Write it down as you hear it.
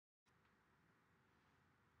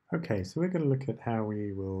Okay, so we're going to look at how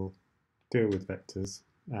we will deal with vectors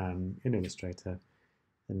in Illustrator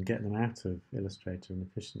and get them out of Illustrator and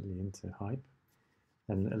efficiently into Hype,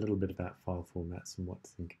 and a little bit about file formats and what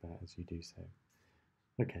to think about as you do so.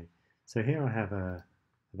 Okay, so here I have a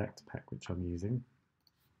vector pack which I'm using.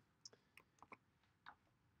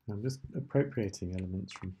 I'm just appropriating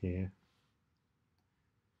elements from here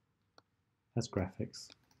as graphics,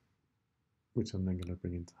 which I'm then going to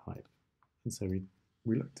bring into Hype. And so we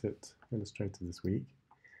looked at Illustrator this week,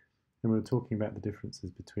 and we were talking about the differences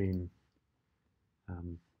between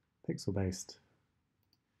pixel-based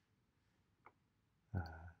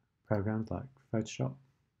programs like Photoshop,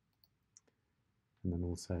 and then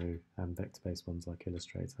also vector-based ones like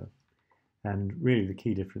Illustrator. And really the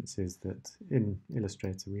key difference is that in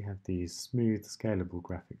Illustrator we have these smooth, scalable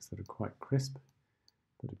graphics that are quite crisp,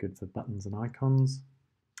 that are good for buttons and icons.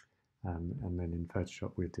 And then in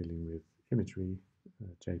Photoshop we're dealing with imagery,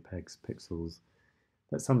 JPEGs, pixels,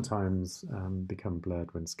 that sometimes become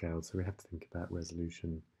blurred when scaled, so we have to think about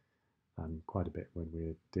resolution quite a bit when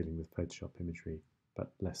we're dealing with Photoshop imagery,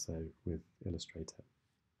 but less so with Illustrator.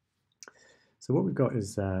 So what we've got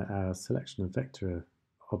is our selection of vector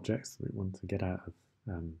objects that we want to get out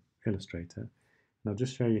of Illustrator. And I'll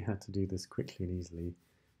just show you how to do this quickly and easily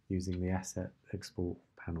using the Asset Export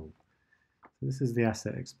panel. So this is the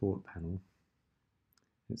Asset Export panel.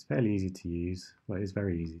 It's fairly easy to use, well it is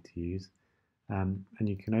very easy to use, and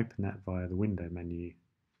you can open that via the Window menu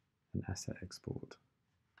and Asset Export.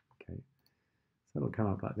 Okay, so it'll come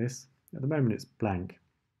up like this. At the moment it's blank,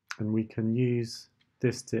 and we can use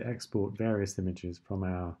this to export various images from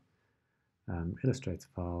our Illustrator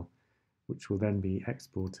file, which will then be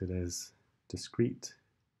exported as discrete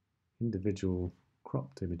individual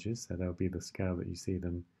cropped images, so they'll be the scale that you see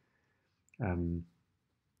them,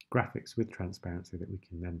 graphics with transparency that we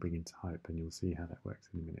can then bring into Hype, and you'll see how that works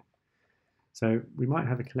in a minute. So we might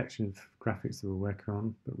have a collection of graphics that we're working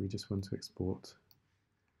on, but we just want to export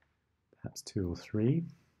perhaps 2 or 3,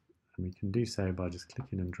 and we can do so by just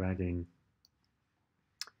clicking and dragging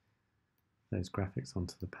those graphics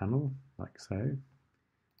onto the panel, like so.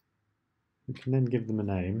 We can then give them a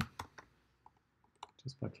name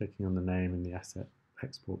just by clicking on the name in the Asset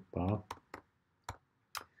Export bar.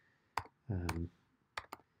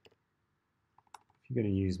 If you're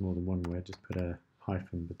going to use more than one word, just put a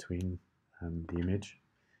hyphen between the image.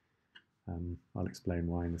 I'll explain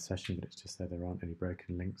why in the session, but it's just so there aren't any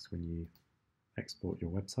broken links when you export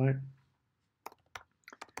your website.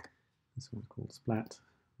 This one's called Splat,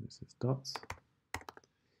 this is dots.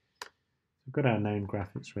 So we've got our name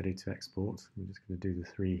graphics ready to export. We're just going to do the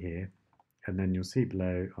 3 here, and then you'll see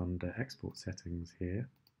below under Export Settings here,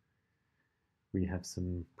 we have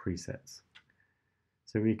some presets.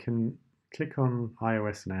 So we can click on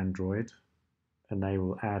iOS and Android, and they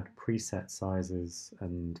will add preset sizes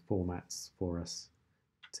and formats for us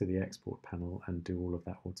to the export panel and do all of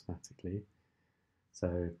that automatically.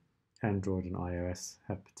 So Android and iOS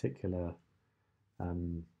have particular,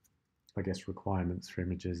 I guess, requirements for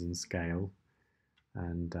images and scale,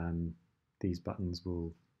 and these buttons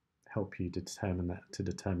will help you determine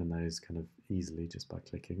those kind of easily just by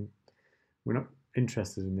clicking. We're not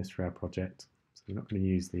interested in this for our project, so we're not going to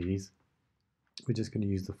use these. We're just going to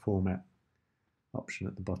use the format option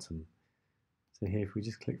at the bottom. So here, if we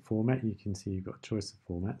just click format, you can see you've got a choice of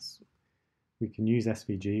formats. We can use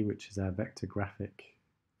SVG, which is our vector graphic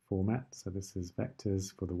format. So this is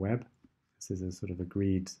vectors for the web. This is a sort of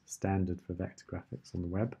agreed standard for vector graphics on the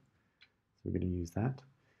web. So we're going to use that.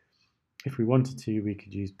 If we wanted to, we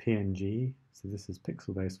could use PNG. So this is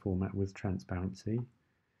pixel-based format with transparency,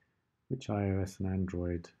 which iOS and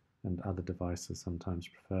Android and other devices sometimes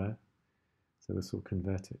prefer. So this will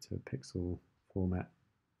convert it to a pixel format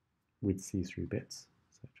with see-through bits,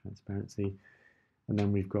 so transparency. And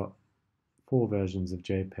then we've got 4 versions of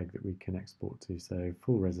JPEG that we can export to. So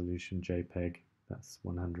full resolution JPEG, that's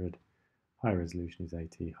 100. High resolution is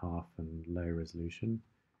 80, half, and low resolution.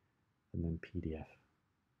 And then PDF.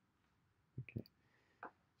 Okay, so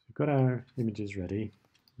we've got our images ready.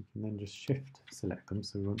 We can then just shift select them.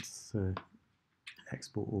 So we want to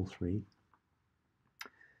export all 3.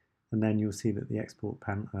 And then you'll see that the export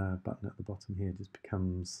button at the bottom here just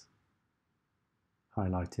becomes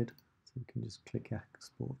highlighted. So we can just click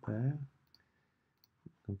export there.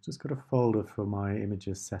 I've just got a folder for my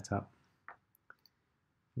images set up.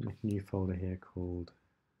 I'll make a new folder here called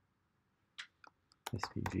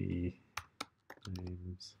SVG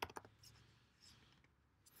names.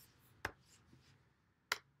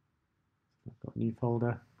 I've got a new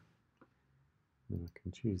folder. And I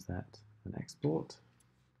can choose that and export.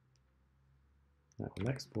 That will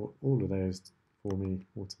export all of those for me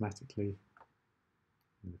automatically.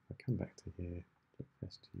 And if I come back to here, click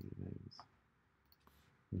SG names,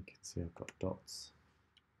 you can see I've got dots,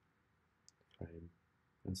 frame,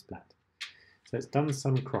 and splat. So it's done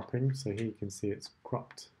some cropping, so here you can see it's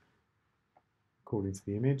cropped according to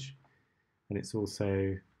the image, and it's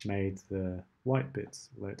also made the white bits,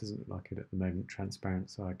 although it doesn't look like it at the moment, transparent,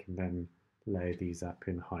 so I can then layer these up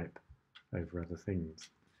in Hype over other things.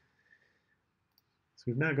 So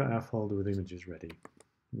we've now got our folder with images ready.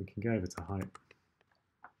 We can go over to Hype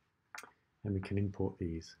and we can import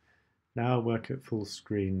these. Now I'll work at full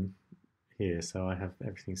screen here, so I have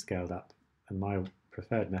everything scaled up, and my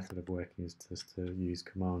preferred method of working is just to use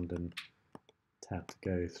Command and Tab to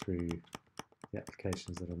go through the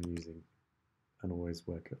applications that I'm using and always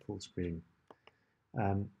work at full screen.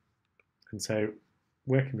 And so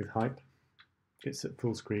working with Hype, it's at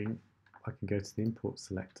full screen. I can go to the import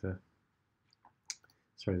selector,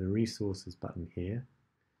 sorry, the resources button here.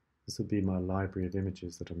 This will be my library of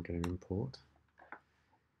images that I'm going to import.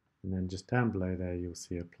 And then just down below there you'll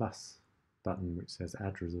see a plus button which says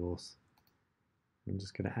add resource. I'm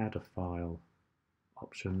just going to add a file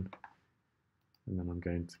option, and then I'm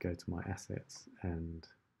going to go to my assets and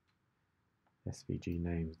SVG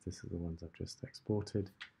names. This is the ones I've just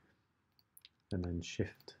exported, and then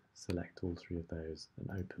shift select all three of those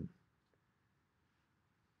and open,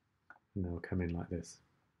 and they'll come in like this.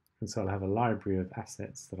 And so I'll have a library of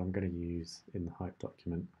assets that I'm going to use in the Hype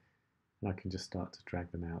document, and I can just start to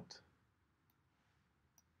drag them out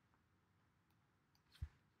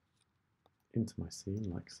into my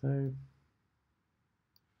scene like so. And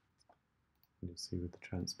you'll see with the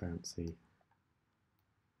transparency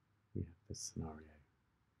we have this scenario.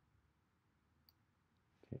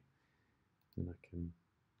 Okay, and I can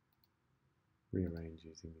rearrange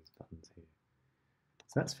using these buttons here.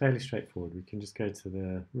 So that's fairly straightforward. We can just go to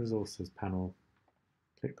the resources panel,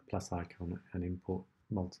 click the plus icon and import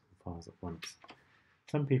multiple files at once.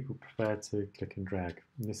 Some people prefer to click and drag,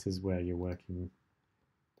 and this is where you're working,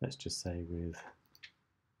 let's just say with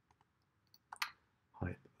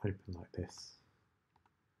Hype open like this.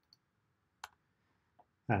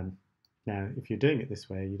 Now if you're doing it this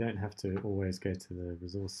way, you don't have to always go to the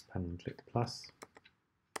resources panel and click the plus.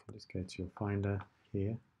 You can just go to your Finder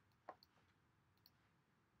here.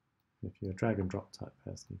 If you're a drag and drop type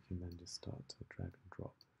person, you can then just start to drag and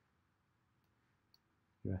drop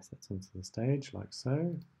your assets onto the stage like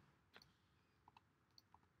so.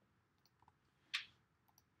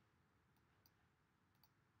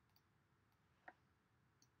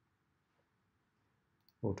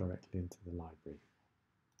 Or directly into the library.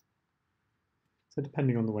 So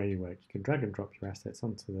depending on the way you work, you can drag and drop your assets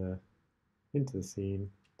into the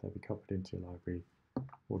scene, they'll be copied into your library,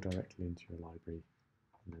 or directly into your library,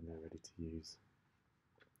 and then they're ready to use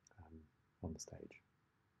on the stage.